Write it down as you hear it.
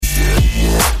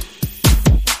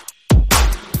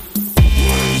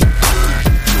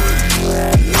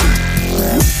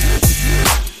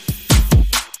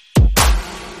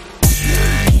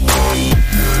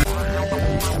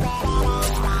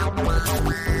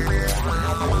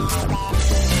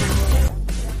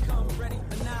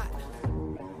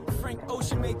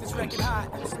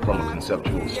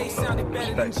conceptual perspective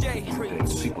these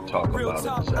days. People talk about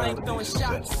a desire to be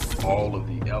successful. All of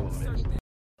the elements.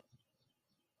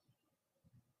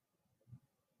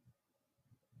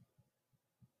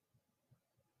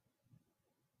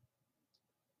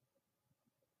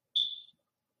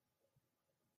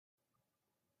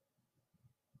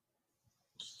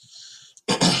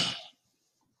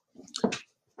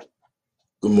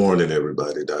 Good morning,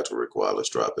 everybody. Dr. Rick Wallace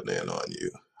dropping in on you.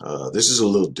 This is a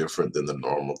little different than the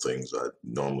normal things I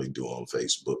normally do on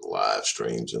Facebook live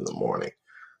streams in the morning.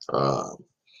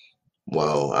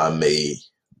 While I may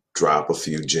drop a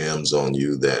few gems on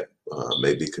you that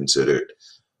may be considered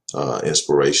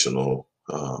inspirational,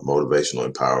 motivational,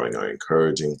 empowering, or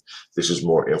encouraging, this is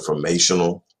more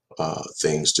informational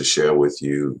things to share with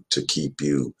you to keep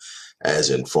you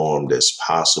as informed as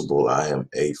possible. I am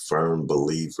a firm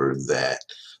believer that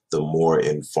the more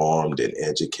informed and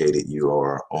educated you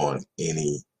are on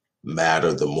any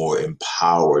matter, the more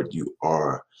empowered you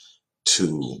are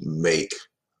to make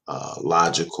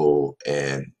logical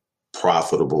and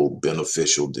profitable,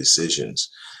 beneficial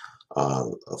decisions. A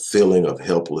feeling of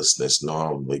helplessness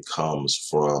normally comes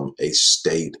from a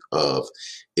state of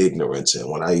ignorance. And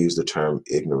when I use the term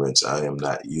ignorance, I am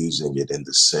not using it in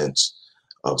the sense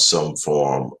of some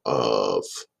form of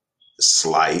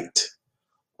slight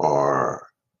or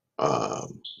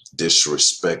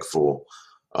disrespectful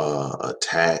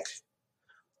attack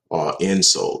or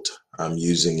insult. I'm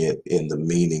using it in the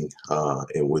meaning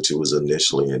in which it was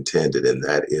initially intended, and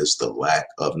that is the lack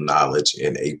of knowledge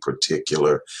in a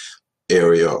particular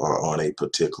area or on a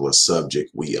particular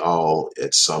subject. We all,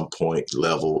 at some point,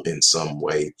 level in some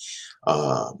way,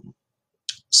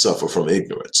 suffer from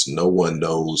ignorance. No one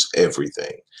knows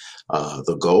everything.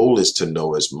 The goal is to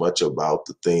know as much about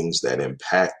the things that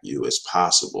impact you as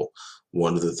possible.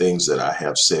 One of the things that I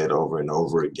have said over and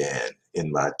over again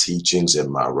in my teachings, in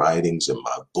my writings, in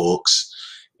my books,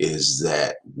 is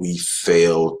that we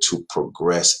fail to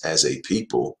progress as a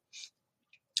people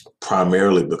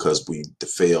primarily because we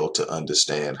fail to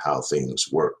understand how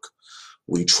things work.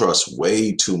 We trust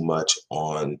way too much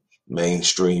on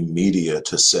mainstream media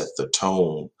to set the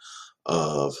tone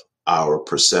of our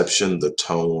perception, the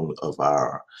tone of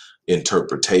our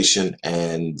interpretation,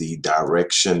 and the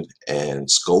direction and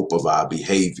scope of our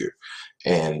behavior.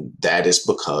 And that is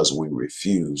because we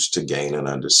refuse to gain an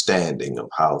understanding of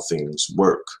how things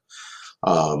work.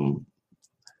 I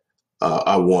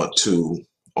want to,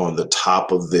 on the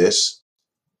top of this,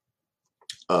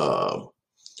 I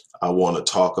want to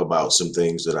talk about some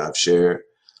things that I've shared.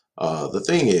 The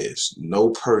thing is, no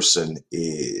person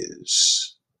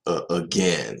is,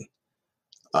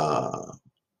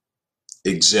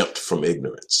 exempt from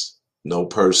ignorance. No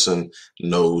person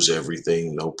knows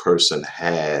everything. No person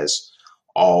has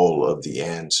all of the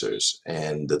answers.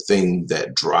 And the thing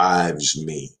that drives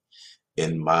me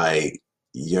in my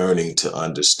yearning to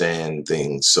understand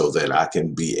things so that I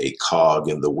can be a cog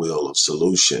in the wheel of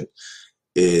solution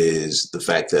is the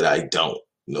fact that I don't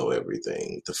know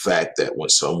everything. The fact that when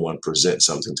someone presents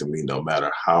something to me, no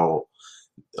matter how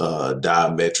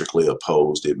diametrically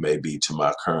opposed it may be to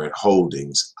my current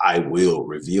holdings, I will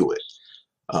review it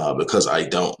because I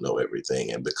don't know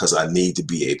everything and because I need to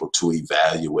be able to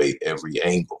evaluate every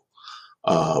angle.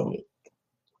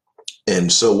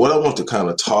 And so what I want to kind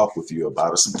of talk with you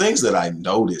about are some things that I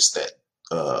noticed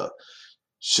that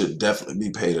should definitely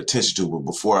be paid attention to. But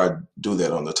before I do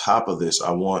that, on the top of this,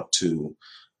 I want to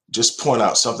just point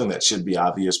out something that should be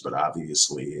obvious, but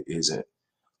obviously it isn't.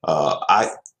 I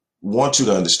want you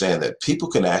to understand that people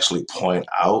can actually point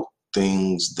out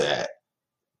things that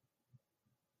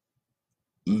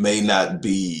may not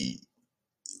be,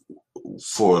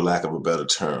 for lack of a better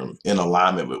term, in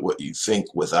alignment with what you think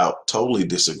without totally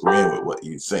disagreeing with what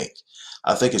you think.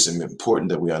 I think it's important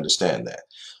that we understand that.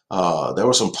 There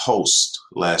were some posts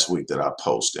last week that I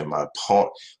posted, and my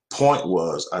point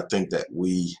was, I think that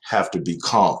we have to be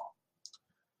calm.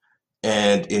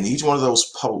 And in each one of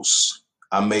those posts,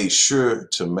 I made sure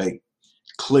to make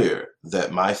clear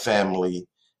that my family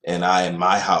and I in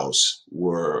my house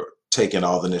were taking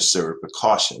all the necessary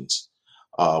precautions.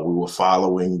 We were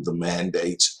following the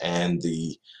mandates and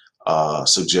the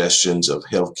suggestions of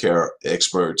healthcare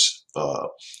experts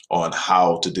on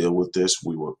how to deal with this.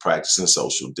 We were practicing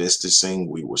social distancing.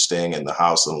 We were staying in the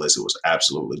house unless it was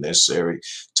absolutely necessary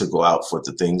to go out for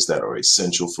the things that are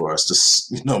essential for us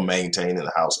to, maintain in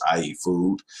the house, i.e.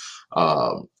 food.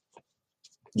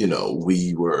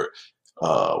 We were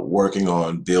working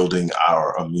on building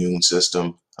our immune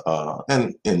system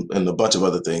and a bunch of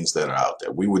other things that are out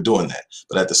there. We were doing that.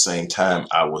 But at the same time,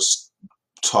 I was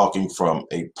talking from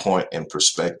a point and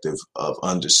perspective of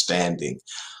understanding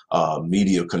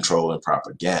media control and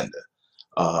propaganda.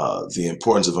 The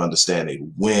importance of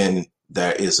understanding when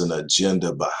there is an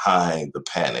agenda behind the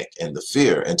panic and the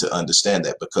fear, and to understand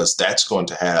that, because that's going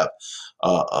to have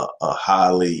a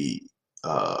highly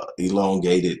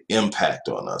elongated impact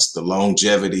on us. The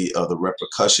longevity of the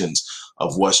repercussions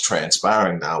of what's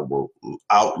transpiring now will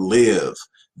outlive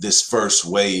this first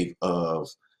wave of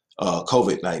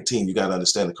COVID-19. You got to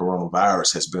understand the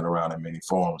coronavirus has been around in many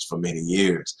forms for many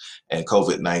years, and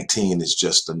COVID-19 is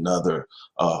just another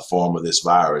form of this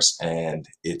virus and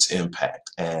its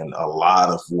impact. And a lot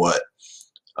of what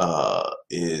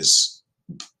is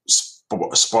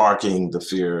sparking the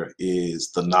fear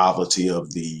is the novelty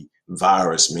of the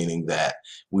virus, meaning that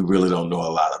we really don't know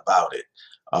a lot about it.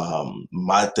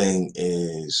 My thing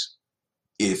is,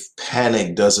 if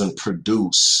panic doesn't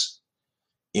produce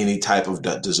any type of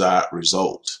desired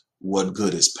result, what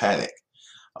good is panic?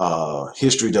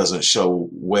 History doesn't show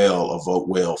well or vote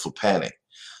well for panic.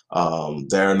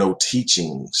 There are no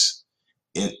teachings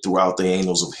throughout the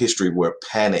annals of history where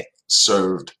panic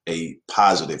served a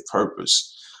positive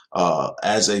purpose.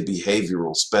 As a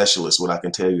behavioral specialist, what I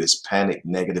can tell you is panic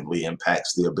negatively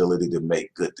impacts the ability to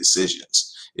make good decisions.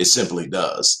 It simply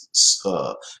does.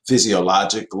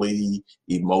 Physiologically,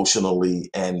 emotionally,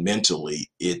 and mentally,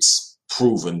 it's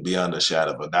proven beyond a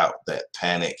shadow of a doubt that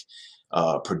panic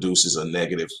produces a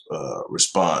negative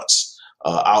response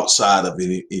outside of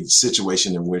any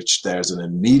situation in which there's an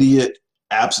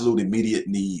absolute immediate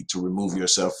need to remove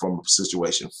yourself from a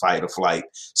situation, fight or flight.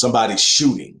 Somebody's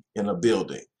shooting in a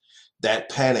building. That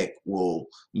panic will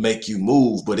make you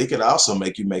move, but it could also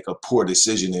make you make a poor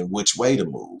decision in which way to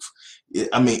move.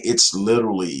 It's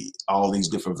literally all these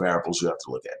different variables you have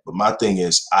to look at. But my thing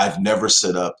is, I've never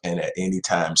set up and at any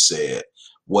time said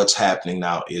what's happening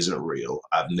now isn't real.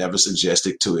 I've never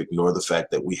suggested to ignore the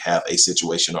fact that we have a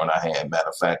situation on our hand. Matter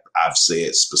of fact, I've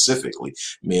said specifically,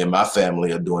 me and my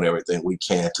family are doing everything we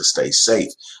can to stay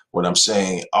safe. What I'm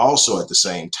saying also at the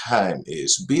same time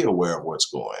is be aware of what's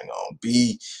going on.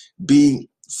 Be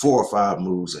 4 or 5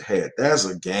 moves ahead. There's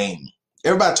a game.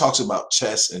 Everybody talks about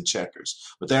chess and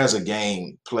checkers, but there's a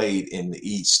game played in the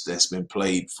East that's been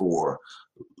played for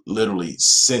literally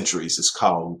centuries. It's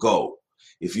called Go.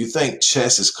 If you think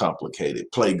chess is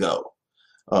complicated, play Go.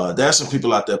 There are some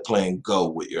people out there playing Go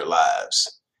with your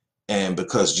lives. And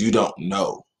because you don't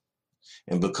know,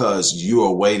 and because you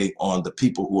are waiting on the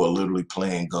people who are literally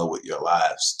playing Go with your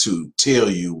lives to tell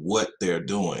you what they're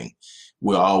doing,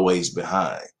 we're always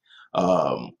behind.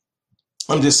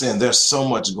 I'm just saying there's so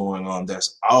much going on.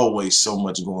 There's always so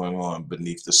much going on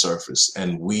beneath the surface.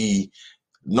 And we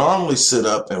normally sit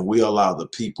up and we allow the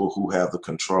people who have the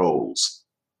controls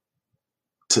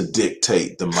to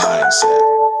dictate the mindset.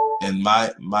 And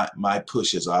my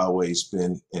push has always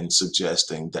been in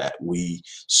suggesting that we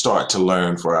start to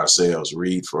learn for ourselves,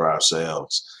 read for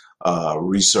ourselves,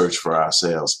 research for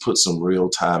ourselves, put some real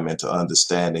time into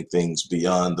understanding things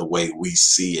beyond the way we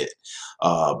see it.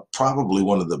 Probably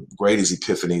one of the greatest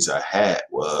epiphanies I had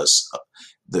was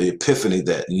the epiphany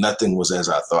that nothing was as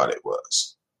I thought it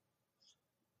was.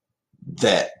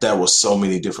 That there were so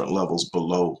many different levels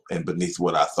below and beneath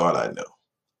what I thought I knew.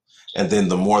 And then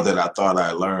the more that I thought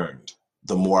I learned,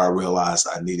 the more I realized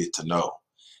I needed to know.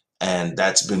 And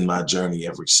that's been my journey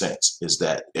ever since, is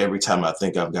that every time I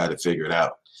think I've got it figured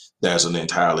out, there's an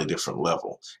entirely different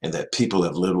level. And that people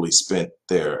have literally spent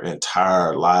their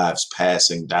entire lives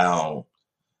passing down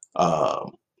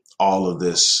all of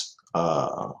this,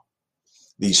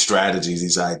 these strategies,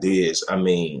 these ideas. I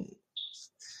mean,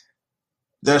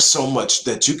 there's so much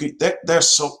that you could,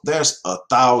 there's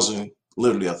 1,000,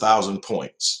 literally 1,000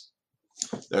 points.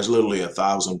 There's literally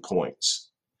 1,000 points.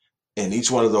 And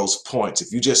each one of those points,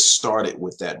 if you just started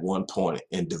with that one point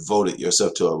and devoted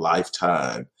yourself to a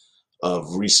lifetime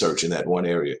of research in that one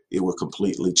area, it would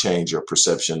completely change your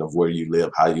perception of where you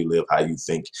live, how you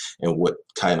think, and what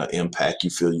kind of impact you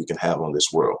feel you can have on this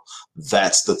world.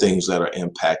 That's the things that are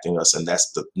impacting us, and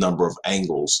that's the number of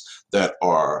angles that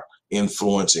are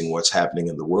influencing what's happening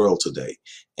in the world today.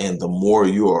 And the more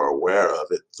you are aware of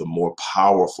it, the more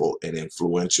powerful and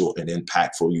influential and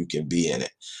impactful you can be in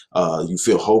it. You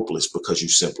feel hopeless because you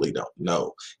simply don't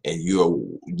know. And you're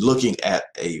looking at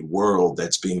a world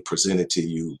that's being presented to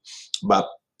you by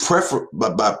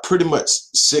pretty much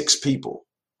 6 people.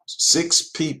 6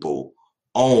 people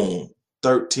own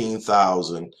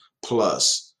 13,000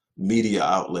 plus media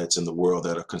outlets in the world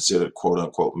that are considered quote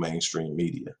unquote mainstream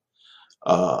media.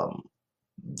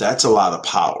 That's a lot of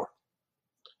power.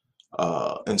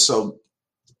 And so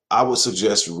I would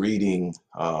suggest reading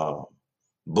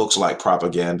books like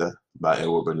Propaganda by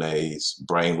Edward Bernays,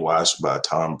 Brainwashed by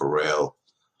Tom Burrell,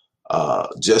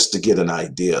 just to get an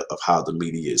idea of how the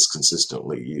media is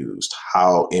consistently used,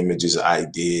 how images,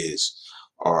 ideas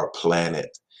are planted.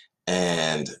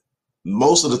 And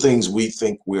most of the things we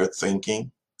think we're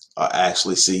thinking are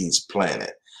actually seeds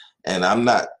planted. And I'm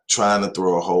not trying to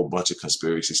throw a whole bunch of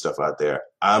conspiracy stuff out there.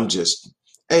 I'm just,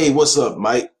 hey, what's up,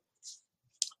 Mike?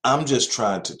 I'm just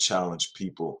trying to challenge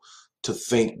people to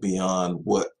think beyond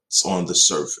what's on the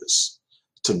surface,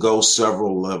 to go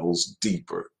several levels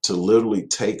deeper, to literally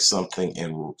take something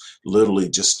and literally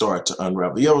just start to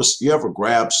unravel. You ever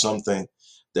grab something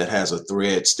that has a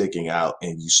thread sticking out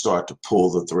and you start to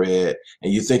pull the thread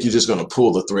and you think you're just going to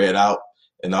pull the thread out,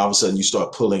 and all of a sudden you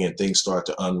start pulling and things start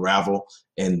to unravel,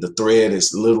 and the thread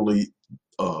is literally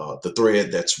the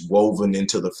thread that's woven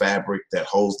into the fabric that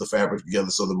holds the fabric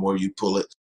together. So the more you pull it,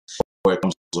 where it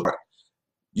comes apart.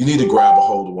 You need to grab a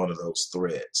hold of one of those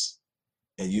threads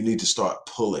and you need to start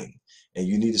pulling and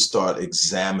you need to start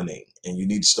examining and you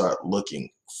need to start looking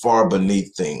far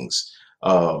beneath things.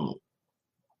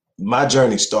 My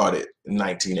journey started in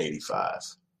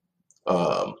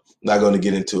 1985. Not going to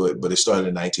get into it, but it started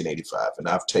in 1985. And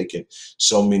I've taken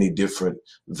so many different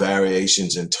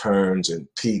variations and turns and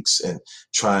peaks and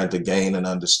trying to gain an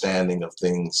understanding of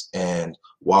things. And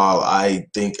while I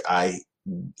think I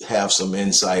have some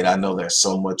insight, I know there's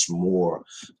so much more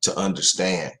to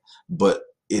understand, but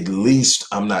at least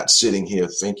I'm not sitting here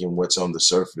thinking what's on the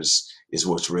surface is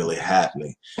what's really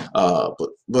happening. But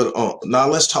now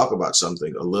let's talk about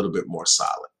something a little bit more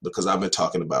solid, because I've been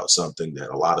talking about something that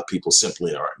a lot of people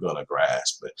simply aren't going to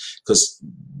grasp. Because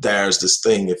there's this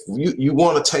thing, if you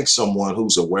want to take someone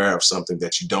who's aware of something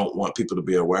that you don't want people to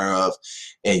be aware of,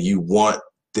 and you want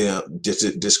them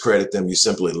discredit them, you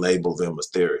simply label them as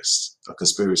theorists, a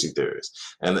conspiracy theorist.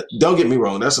 And don't get me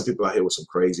wrong, there's some people out here with some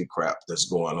crazy crap that's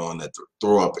going on that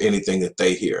throw up anything that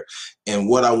they hear. And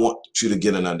what I want you to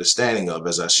get an understanding of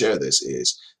as I share this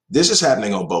is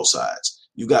happening on both sides.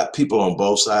 You got people on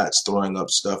both sides throwing up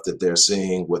stuff that they're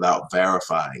seeing without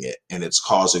verifying it, and it's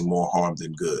causing more harm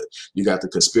than good. You got the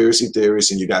conspiracy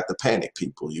theorists and you got the panic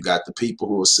people. You got the people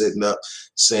who are sitting up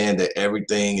saying that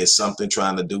everything is something,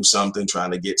 trying to do something,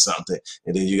 trying to get something.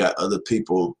 And then you got other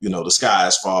people, the sky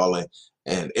is falling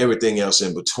and everything else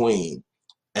in between.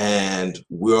 And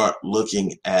we're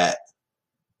looking at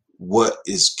what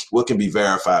can be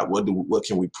verified, what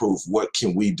can we prove, what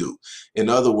can we do? In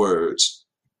other words,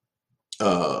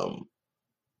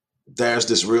 there's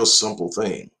this real simple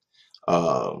thing.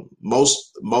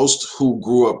 Most who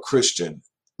grew up Christian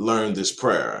learned this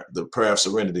prayer, the prayer of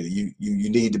serenity. You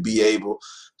need to be able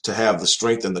to have the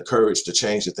strength and the courage to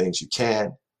change the things you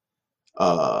can,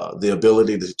 the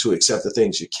ability to accept the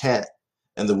things you can't,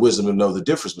 and the wisdom to know the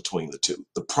difference between the two.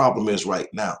 The problem is right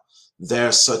now,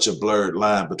 there's such a blurred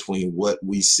line between what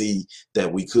we see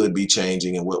that we could be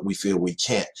changing and what we feel we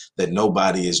can't, that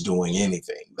nobody is doing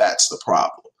anything. That's the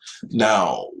problem.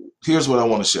 Now, here's what I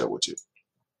want to share with you.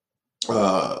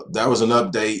 There was an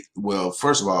update. Well,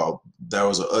 first of all, there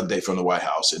was an update from the White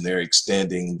House, and they're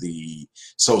extending the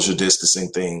social distancing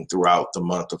thing throughout the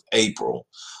month of April,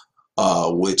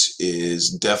 which is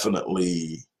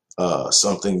definitely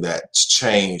something that's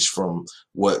changed from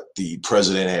what the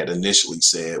president had initially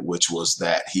said, which was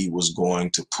that he was going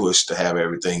to push to have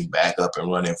everything back up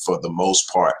and running for the most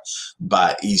part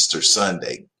by Easter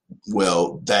Sunday.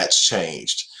 Well, that's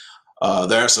changed.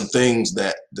 There are some things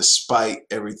that, despite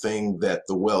everything that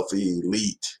the wealthy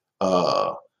elite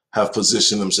have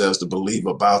positioned themselves to believe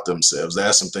about themselves, there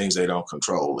are some things they don't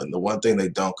control. And the one thing they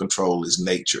don't control is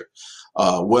nature.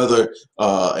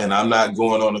 And I'm not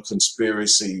going on a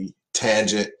conspiracy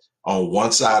tangent on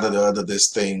one side or the other,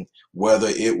 this thing, whether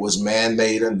it was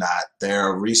man-made or not, there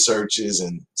are researches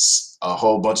and a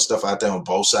whole bunch of stuff out there on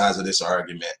both sides of this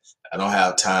argument. I don't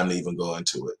have time to even go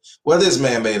into it. Whether it's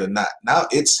man-made or not, now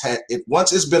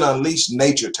once it's been unleashed,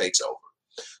 nature takes over.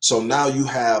 So now you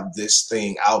have this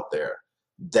thing out there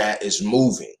that is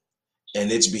moving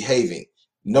and it's behaving.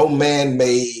 No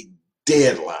man-made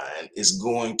deadline is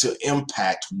going to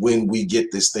impact when we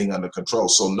get this thing under control.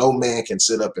 So no man can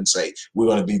sit up and say, we're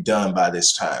going to be done by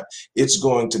this time. It's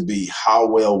going to be how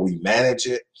well we manage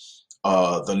it,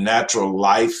 the natural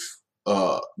life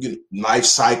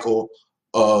cycle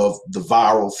of the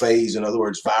viral phase. In other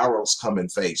words, virals come in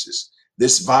phases.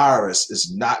 This virus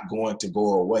is not going to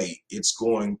go away. It's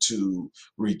going to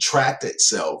retract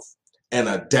itself and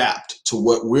adapt to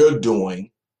what we're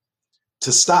doing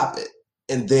to stop it.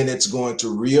 And then it's going to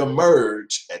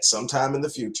reemerge at some time in the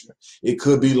future. It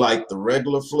could be like the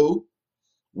regular flu,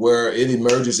 where it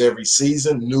emerges every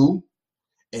season new,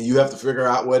 and you have to figure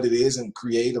out what it is and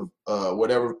create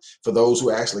whatever for those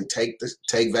who actually take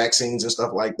vaccines and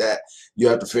stuff like that. You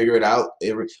have to figure it out,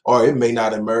 or it may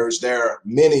not emerge. There are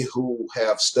many who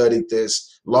have studied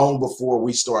this long before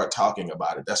we start talking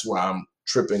about it. That's why I'm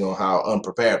tripping on how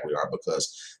unprepared we are,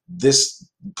 because this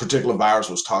particular virus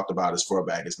was talked about as far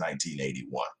back as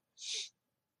 1981.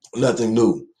 Nothing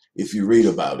new. If you read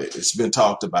about it, it's been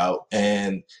talked about,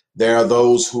 and there are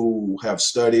those who have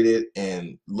studied it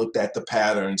and looked at the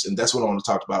patterns, and that's what I want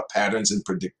to talk about: patterns and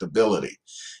predictability.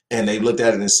 And they looked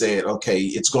at it and said, okay,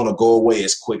 it's going to go away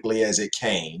as quickly as it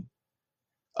came,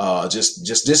 just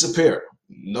disappear.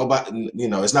 Nobody,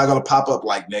 it's not going to pop up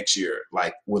like next year,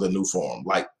 like with a new form,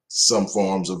 like some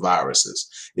forms of viruses.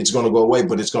 It's going to go away,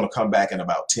 but it's going to come back in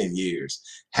about 10 years,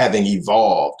 having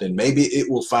evolved. And maybe it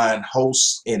will find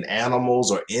hosts in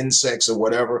animals or insects or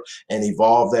whatever and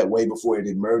evolve that way before it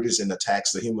emerges and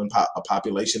attacks the human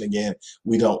population again.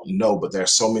 We don't know, but there are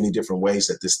so many different ways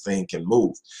that this thing can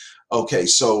move. Okay,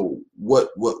 so what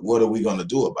are we going to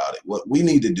do about it? What we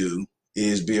need to do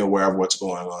is be aware of what's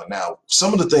going on. Now,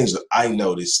 some of the things that I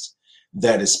noticed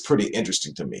that is pretty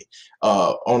interesting to me,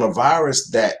 on a virus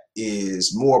that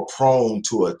is more prone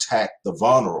to attack the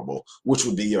vulnerable, which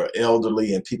would be your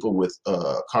elderly and people with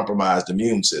compromised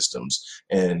immune systems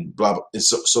and blah, blah,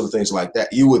 sort of things like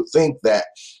that. You would think that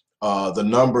the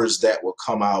numbers that will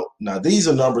come out, now these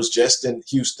are numbers just in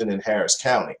Houston and Harris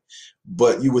County,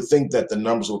 but you would think that the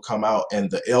numbers will come out and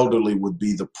the elderly would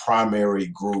be the primary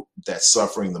group that's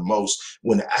suffering the most,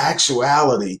 when in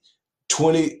actuality,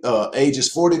 ages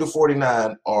 40 to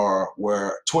 49 are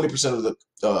where 20% of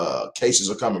the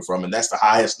cases are coming from, and that's the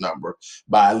highest number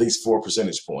by at least 4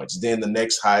 percentage points. Then the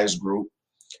next highest group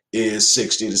is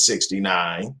 60 to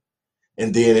 69,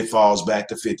 and then it falls back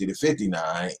to 50 to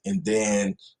 59, and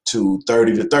then to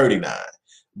 30 to 39.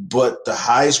 But the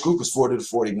highest group is 40 to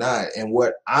 49. And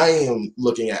what I am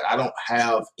looking at, I don't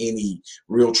have any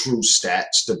real true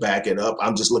stats to back it up.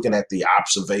 I'm just looking at the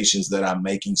observations that I'm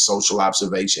making, social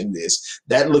observation.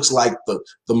 That looks like the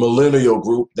millennial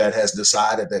group that has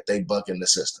decided that they buck in the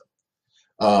system.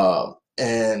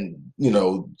 And,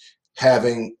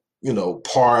 having,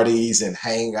 parties and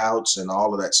hangouts and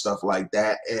all of that stuff like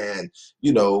that. And,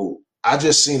 I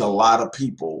just seen a lot of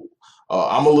people.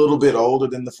 I'm a little bit older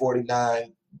than the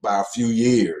 49 by a few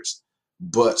years,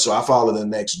 but so I follow the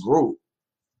next group,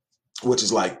 which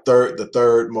is like the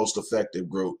third most effective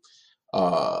group.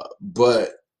 But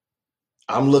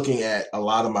I'm looking at a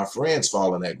lot of my friends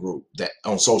fall in that group that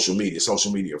on social media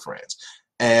friends,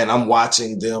 and I'm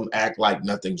watching them act like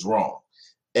nothing's wrong.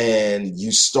 And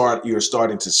you're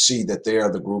starting to see that they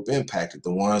are the group impacted,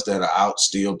 the ones that are out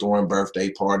still throwing birthday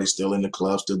parties, still in the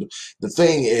clubs. The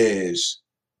thing is,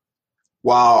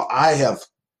 while I have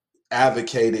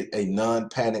advocated a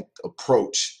non-panic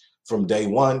approach from day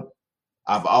one,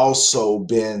 I've also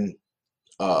been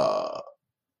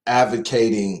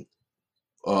advocating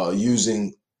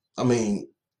using,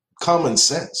 common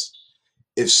sense.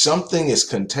 If something is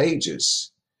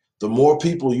contagious, the more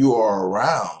people you are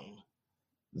around,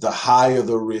 the higher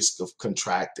the risk of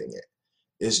contracting it.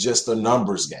 It's just a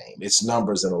numbers game. It's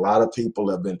numbers, and a lot of people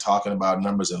have been talking about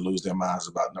numbers and lose their minds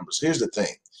about numbers. Here's the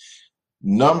thing.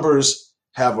 Numbers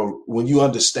when you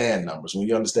understand numbers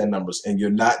and you're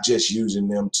not just using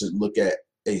them to look at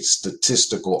a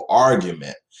statistical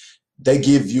argument, they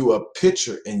give you a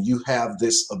picture and you have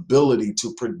this ability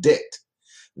to predict.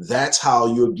 That's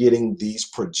how you're getting these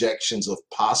projections of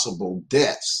possible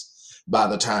deaths by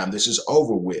the time this is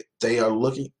over with. They are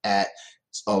looking at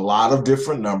a lot of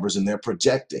different numbers and they're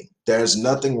projecting. There's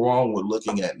nothing wrong with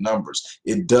looking at numbers.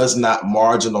 It does not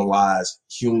marginalize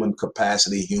human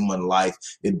capacity, human life.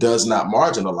 It does not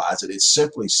marginalize it. It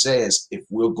simply says if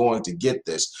we're going to get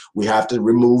this, we have to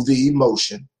remove the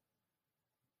emotion,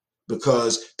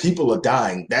 because people are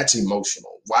dying. That's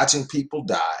emotional. Watching people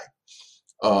die,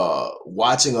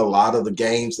 watching a lot of the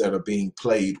games that are being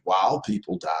played while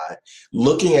people die,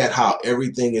 looking at how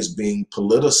everything is being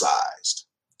politicized.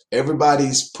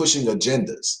 Everybody's pushing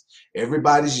agendas.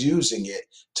 Everybody's using it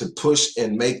to push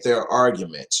and make their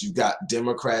arguments. You got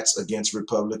Democrats against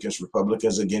Republicans,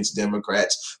 Republicans against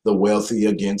Democrats, the wealthy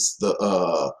against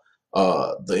the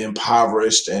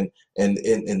impoverished, and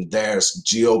there's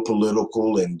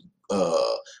geopolitical and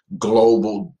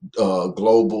global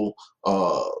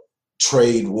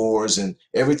trade wars and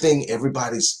everything.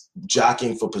 Everybody's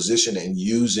jockeying for position and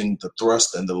using the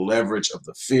thrust and the leverage of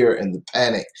the fear and the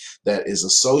panic that is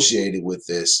associated with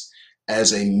this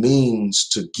as a means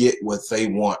to get what they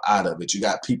want out of it. You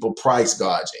got people price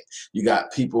gouging. You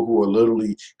got people who are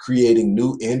literally creating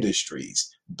new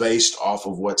industries based off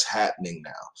of what's happening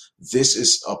now. This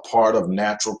is a part of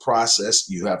natural process.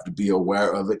 You have to be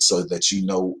aware of it so that you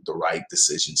know the right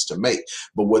decisions to make.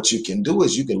 But what you can do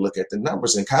is you can look at the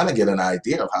numbers and kind of get an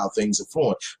idea of how things are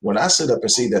flowing. When I sit up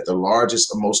and see that the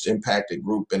largest and most impacted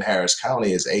group in Harris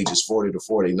County is ages 40 to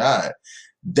 49,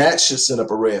 that should send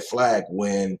up a red flag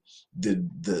when the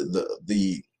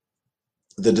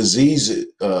disease,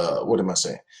 what am I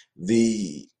saying?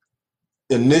 The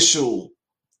initial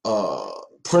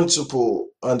principal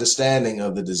understanding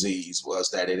of the disease was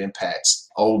that it impacts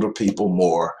older people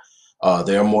more.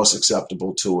 They're more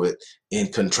susceptible to it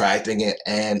in contracting it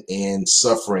and in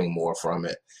suffering more from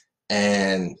it.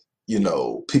 And, you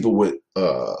know, people with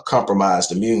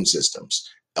compromised immune systems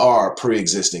are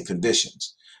pre-existing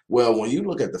conditions. Well, when you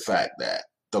look at the fact that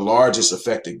the largest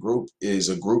affected group is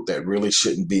a group that really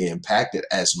shouldn't be impacted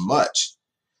as much,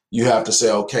 you have to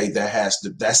say, okay,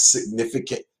 that's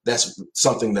significant. That's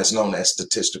something that's known as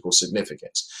statistical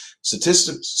significance.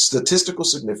 Statistical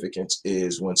significance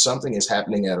is when something is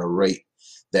happening at a rate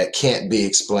that can't be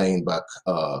explained by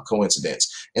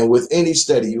coincidence. And with any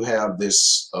study, you have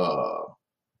this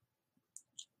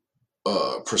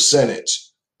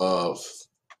percentage of,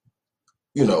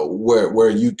 you know, where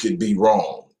you could be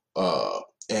wrong.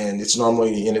 And it's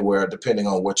normally anywhere, depending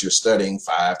on what you're studying,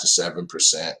 5 to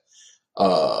 7%.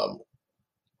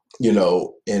 You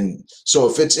know, and so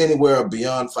if it's anywhere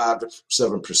beyond 5 to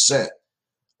 7%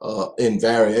 in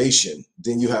variation,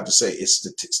 then you have to say it's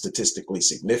statistically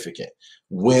significant.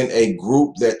 When a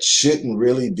group that shouldn't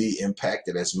really be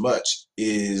impacted as much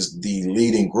is the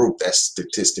leading group that's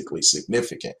statistically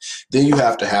significant, then you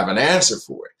have to have an answer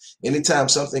for it. Anytime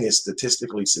something is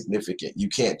statistically significant, you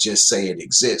can't just say it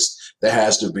exists. There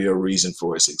has to be a reason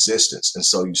for its existence. And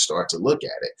so you start to look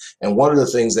at it. And one of the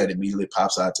things that immediately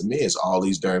pops out to me is all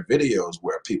these darn videos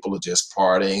where people are just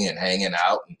partying and hanging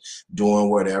out and doing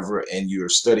whatever. And you're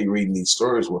reading these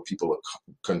stories where people are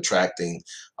contracting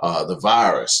the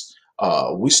virus.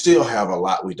 We still have a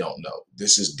lot we don't know.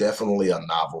 This is definitely a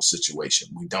novel situation.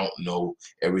 We don't know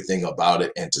everything about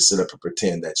it, and to sit up and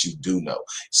pretend that you do know.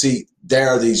 See, there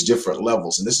are these different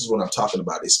levels, and this is what I'm talking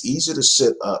about. It's easy to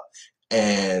sit up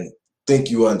and think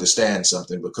you understand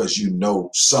something because you know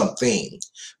something,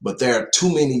 but there are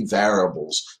too many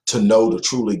variables to know to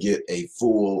truly get a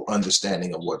full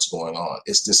understanding of what's going on.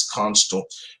 It's this constant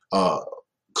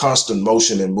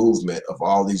motion and movement of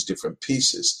all these different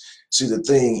pieces. See, the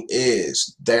thing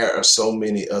is, there are so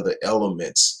many other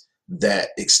elements that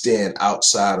extend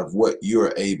outside of what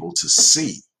you're able to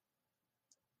see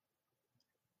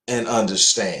and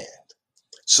understand.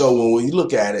 So when you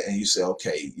look at it and you say,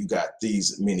 okay, you got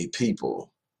these many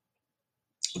people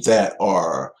that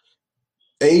are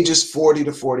ages 40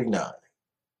 to 49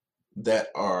 that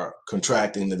are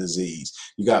contracting the disease.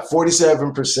 You got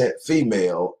 47%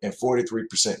 female and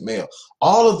 43% male.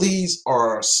 All of these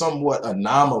are somewhat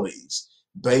anomalies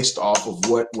based off of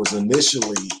what was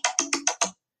initially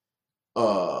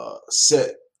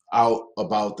set out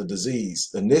about the disease.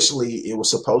 Initially, it was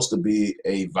supposed to be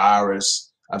a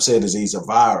virus. I'm saying disease, a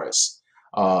virus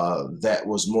that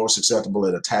was more susceptible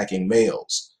at attacking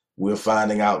males. We're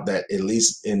finding out that at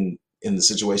least in the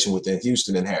situation within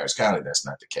Houston and Harris County, that's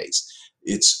not the case.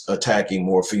 It's attacking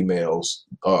more females.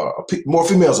 More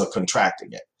females are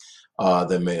contracting it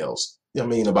than males. I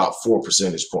mean, about 4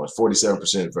 percentage points,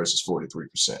 47% versus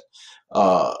 43%.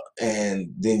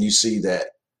 And then you see that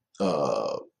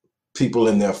people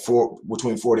in their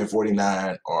between 40 and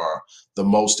 49 are the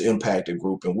most impacted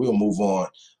group. And we'll move on.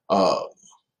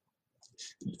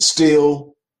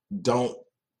 Still, don't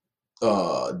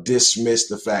dismiss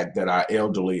the fact that our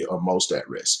elderly are most at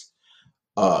risk.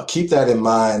 Keep that in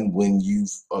mind when you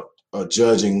are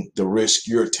judging the risk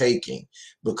you're taking,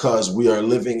 because we are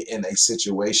living in a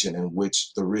situation in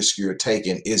which the risk you're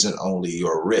taking isn't only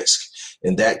your risk,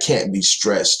 and that can't be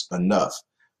stressed enough.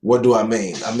 What do I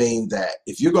mean? I mean that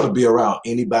if you're going to be around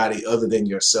anybody other than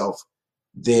yourself,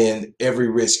 then every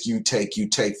risk you take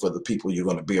for the people you're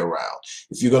going to be around.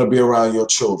 If you're going to be around your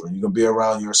children, you're going to be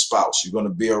around your spouse, you're going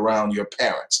to be around your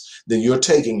parents, then you're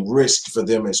taking risk for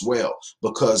them as well,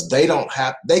 because they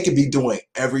could be doing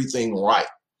everything right,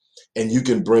 and you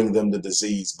can bring them the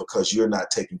disease because you're not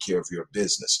taking care of your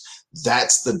business.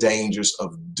 That's the dangers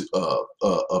of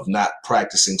not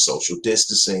practicing social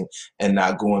distancing and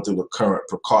not going through the current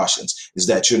precautions, is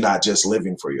that you're not just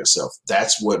living for yourself.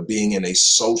 That's what being in a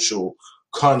social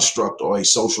construct or a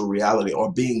social reality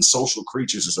or being social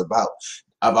creatures is about.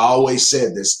 I've always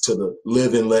said this to the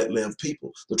live and let live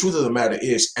people. The truth of the matter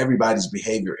is everybody's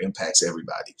behavior impacts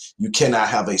everybody. You cannot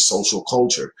have a social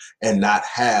culture and not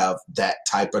have that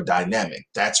type of dynamic.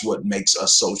 That's what makes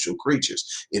us social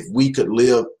creatures. If we could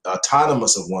live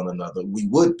autonomous of one another, we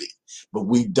would be, but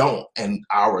we don't. And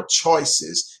our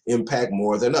choices impact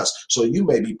more than us. So you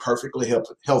may be perfectly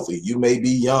healthy. You may be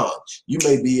young. You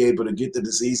may be able to get the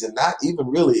disease and not even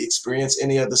really experience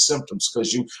any of the symptoms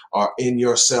because you are in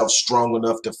yourself strong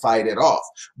enough to fight it off,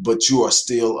 but you are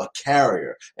still a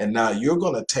carrier. And now you're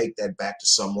going to take that back to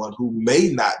someone who may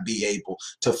not be able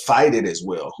to fight it as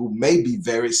well, who may be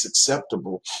very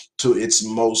susceptible to its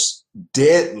most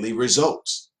deadly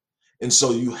results. And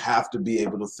so you have to be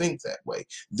able to think that way.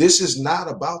 This is not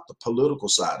about the political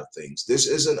side of things. This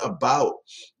isn't about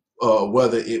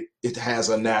whether it has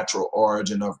a natural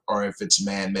origin or if it's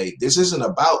man-made. This isn't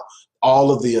about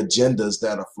all of the agendas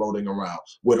that are floating around.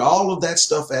 With all of that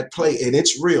stuff at play, and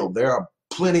it's real, there are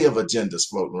plenty of agendas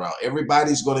floating around.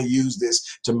 Everybody's going to use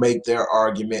this to make their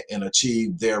argument and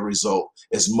achieve their result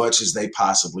as much as they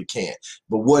possibly can.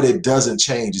 But what it doesn't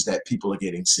change is that people are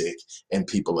getting sick and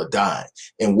people are dying.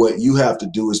 And what you have to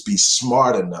do is be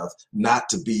smart enough not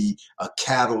to be a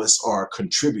catalyst or a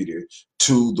contributor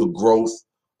to the growth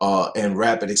and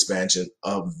rapid expansion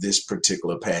of this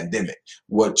particular pandemic.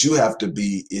 What you have to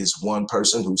be is one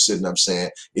person who's sitting up saying,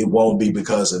 it won't be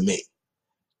because of me.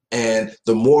 And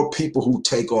the more people who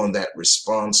take on that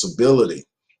responsibility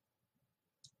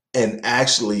and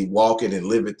actually walk it and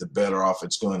live it, the better off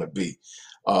it's going to be.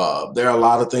 There are a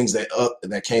lot of things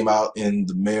that came out in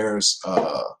the mayor's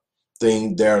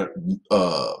thing. There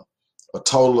a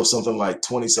total of something like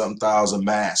 20-something thousand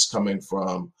masks coming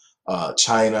from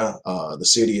China. The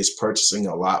city is purchasing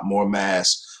a lot more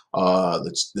masks.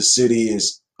 The city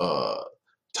is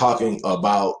talking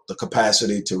about the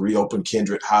capacity to reopen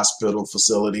Kindred Hospital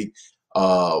facility,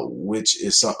 which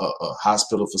is a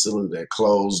hospital facility that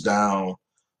closed down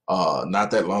not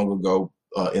that long ago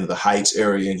in the Heights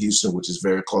area in Houston, which is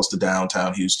very close to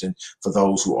downtown Houston for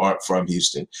those who aren't from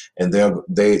Houston. And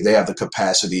they have the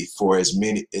capacity for as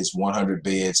many as 100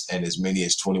 beds and as many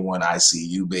as 21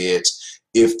 ICU beds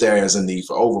if there is a need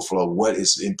for overflow. What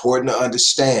is important to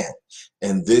understand,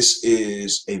 and this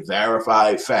is a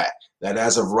verified fact, that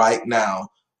as of right now,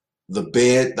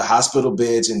 the hospital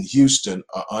beds in Houston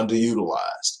are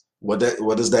underutilized. What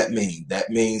does that mean? That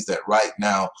means that right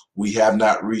now we have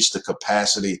not reached the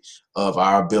capacity of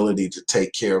our ability to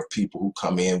take care of people who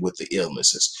come in with the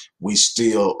illnesses. We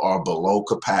still are below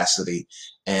capacity,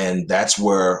 and that's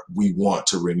where we want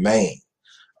to remain.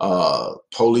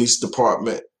 Police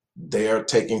department, they're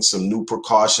taking some new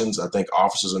precautions. I think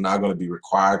officers are now going to be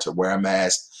required to wear a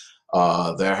mask.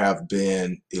 There have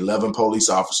been 11 police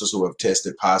officers who have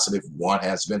tested positive. One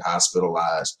has been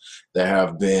hospitalized. There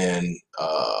have been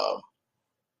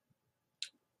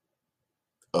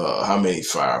how many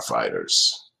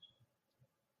firefighters?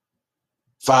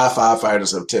 5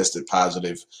 firefighters have tested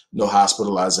positive. No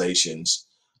hospitalizations.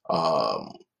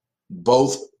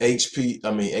 Both HPD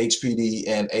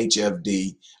and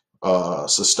HFD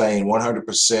sustain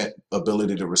 100%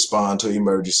 ability to respond to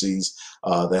emergencies.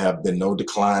 There have been no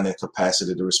decline in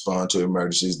capacity to respond to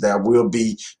emergencies. There will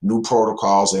be new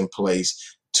protocols in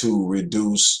place to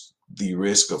reduce the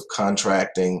risk of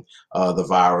contracting the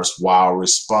virus while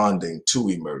responding to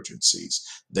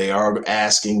emergencies. They are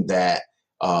asking that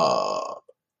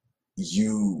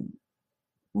you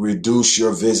reduce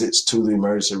your visits to the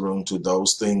emergency room to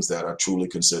those things that are truly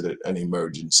considered an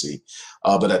emergency.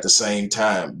 But at the same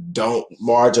time, don't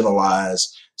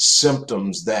marginalize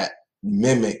symptoms that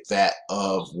mimic that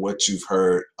of what you've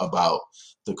heard about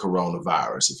the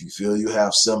coronavirus. If you feel you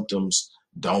have symptoms,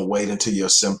 don't wait until your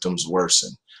symptoms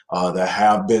worsen. There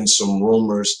have been some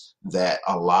rumors that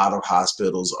a lot of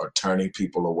hospitals are turning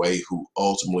people away who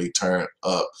ultimately turn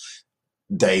up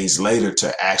days later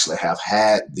to actually have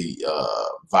had the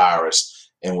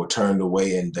virus and were turned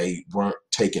away, and they weren't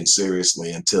taken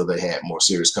seriously until they had more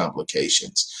serious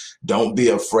complications. Don't be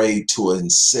afraid to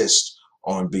insist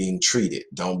on being treated.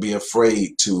 Don't be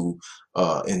afraid to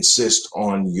insist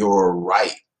on your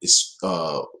right.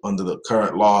 Under the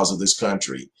current laws of this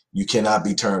country, you cannot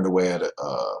be turned away at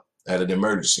an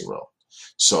emergency room.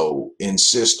 So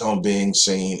insist on being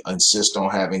seen, insist on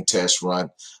having tests run.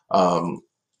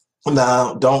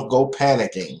 Now, don't go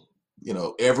panicking.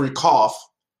 Every cough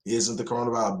isn't the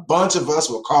coronavirus. A bunch of us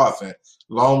were coughing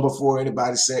long before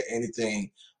anybody said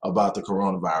anything about the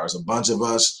coronavirus. A bunch of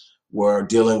us were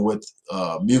dealing with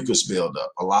mucus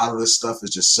buildup. A lot of this stuff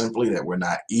is just simply that we're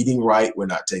not eating right. We're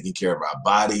not taking care of our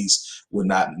bodies. We're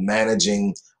not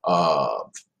managing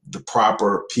the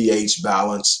proper pH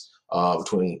balance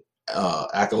between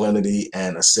alkalinity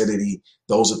and acidity.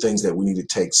 Those are things that we need to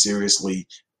take seriously.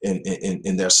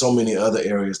 And there's so many other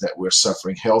areas that we're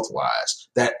suffering health-wise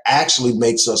that actually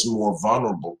makes us more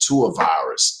vulnerable to a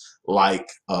virus like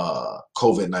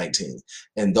COVID-19.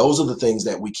 And those are the things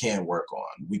that we can work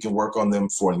on. We can work on them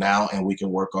for now, and we can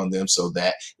work on them so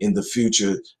that in the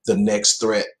future, the next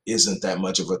threat isn't that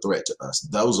much of a threat to us.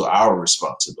 Those are our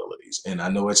responsibilities. And I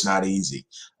know it's not easy.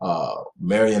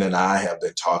 Marion and I have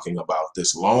been talking about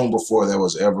this long before there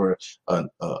was ever a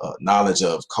knowledge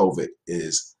of COVID,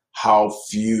 is how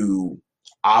few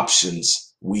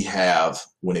options we have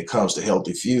when it comes to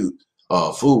healthy food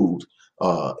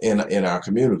in our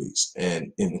communities,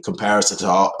 and in comparison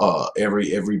to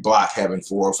every block having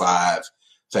 4 or 5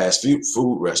 fast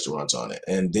food restaurants on it.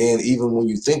 And then even when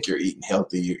you think you're eating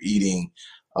healthy, you're eating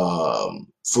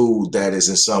food that has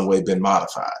in some way been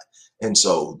modified. And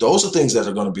so those are things that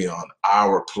are going to be on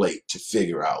our plate to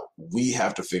figure out. We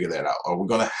have to figure that out, or we're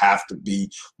going to have to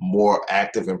be more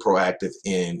active and proactive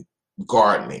in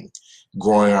gardening,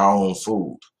 growing our own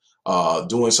food,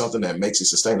 doing something that makes it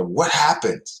sustainable. What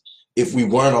happens if we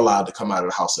weren't allowed to come out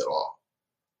of the house at all?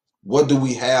 What do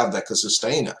we have that could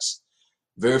sustain us?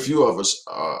 Very few of us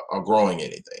are growing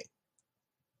anything.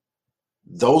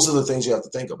 Those are the things you have to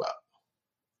think about.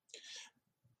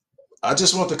 I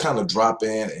just want to kind of drop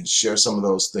in and share some of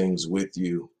those things with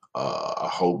you. I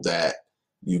hope that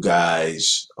you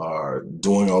guys are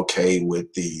doing okay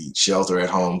with the shelter at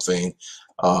home thing.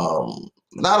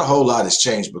 Not a whole lot has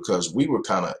changed because we were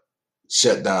kind of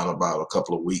shut down about a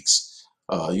couple of weeks.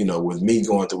 With me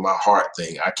going through my heart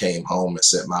thing, I came home and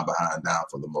set my behind down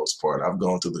for the most part. I've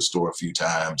gone to the store a few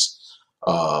times,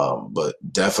 but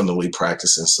definitely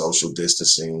practicing social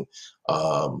distancing.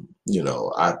 I'm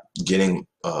getting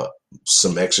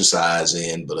some exercise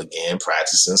in, but again,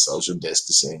 practicing social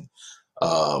distancing.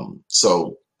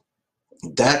 So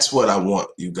that's what I want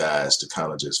you guys to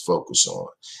kind of just focus on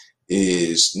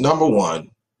is, number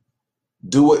one,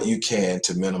 do what you can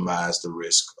to minimize the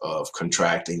risk of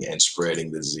contracting and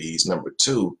spreading the disease. Number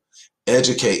two,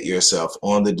 educate yourself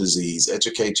on the disease,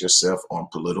 educate yourself on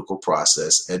political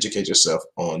process, educate yourself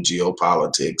on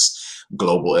geopolitics,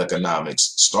 global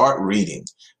economics. Start reading,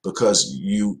 because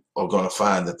you are going to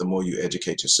find that the more you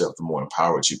educate yourself, the more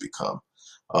empowered you become,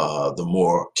 the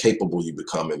more capable you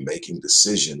become in making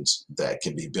decisions that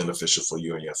can be beneficial for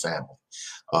you and your family.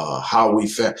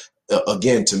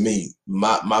 Again, to me,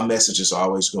 my message is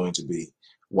always going to be,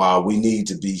 while we need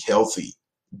to be healthy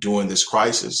during this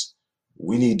crisis,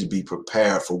 we need to be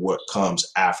prepared for what comes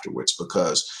afterwards,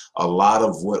 because a lot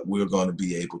of what we're going to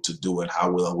be able to do and how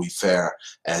well we fare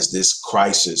as this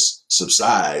crisis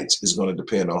subsides is going to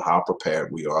depend on how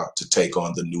prepared we are to take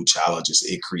on the new challenges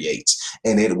it creates.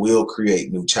 And it will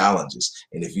create new challenges.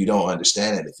 And if you don't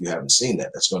understand it, if you haven't seen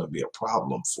that, that's going to be a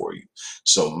problem for you.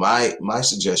 So my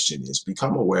suggestion is,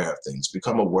 become aware of things,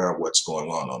 become aware of what's going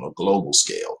on a global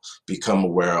scale, become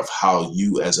aware of how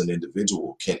you as an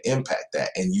individual can impact that.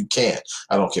 And you can.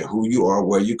 I don't care who you are,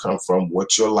 where you come from,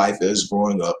 what your life is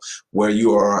growing up, where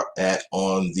you are at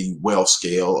on the wealth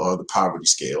scale or the poverty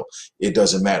scale. It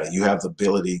doesn't matter. You have the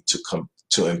ability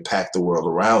to impact the world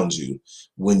around you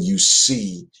when you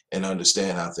see and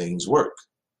understand how things work.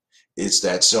 It's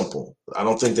that simple. I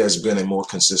don't think there's been a more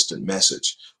consistent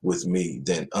message with me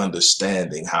than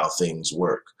understanding how things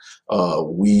work.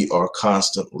 We are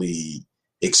constantly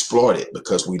exploited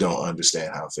because we don't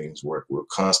understand how things work. We're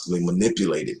constantly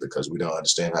manipulated because we don't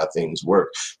understand how things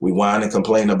work. We whine and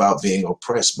complain about being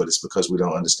oppressed, but it's because we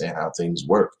don't understand how things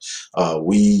work.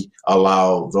 We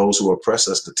allow those who oppress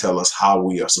us to tell us how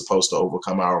we are supposed to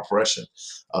overcome our oppression.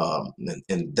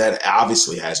 And that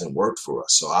obviously hasn't worked for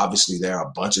us. So obviously there are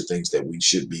a bunch of things that we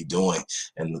should be doing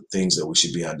and the things that we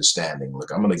should be understanding.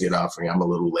 Look, I'm going to get off here. I'm a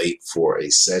little late for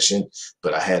a session,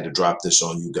 but I had to drop this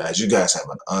on you guys. You guys have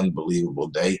an unbelievable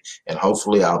day, and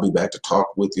hopefully I'll be back to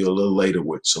talk with you a little later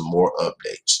with some more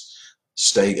updates.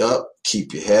 Stay up,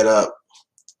 keep your head up,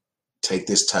 take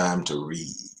this time to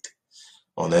read.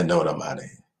 On that note, I'm out of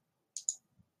here.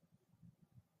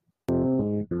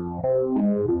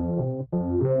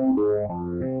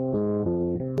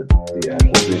 The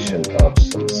acquisition of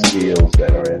some skills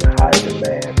that are in high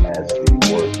demand as the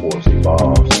workforce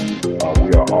evolves.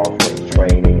 We are offering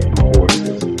training and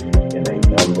courses in a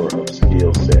number of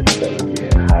skill sets that will be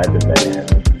in high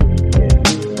demand in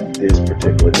this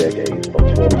particular decade. From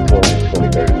 2020 to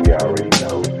 2030, we already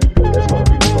know that there's going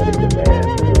to be plenty of demand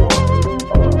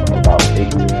for about 8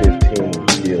 to 15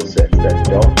 skill sets that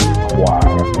don't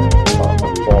require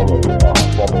formal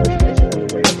education in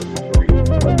the way of a degree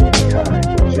of any kind,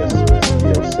 but just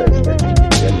skill sets that you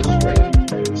can demonstrate.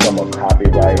 Some are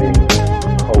copywriting,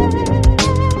 coding,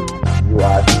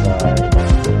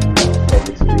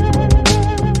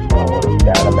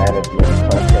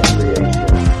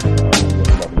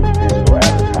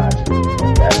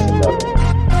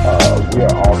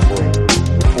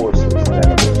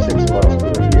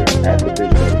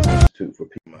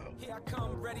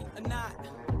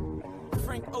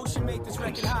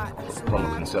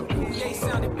 conceptual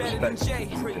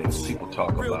perspective. Things people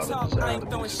talk about a desire to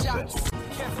be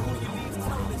successful.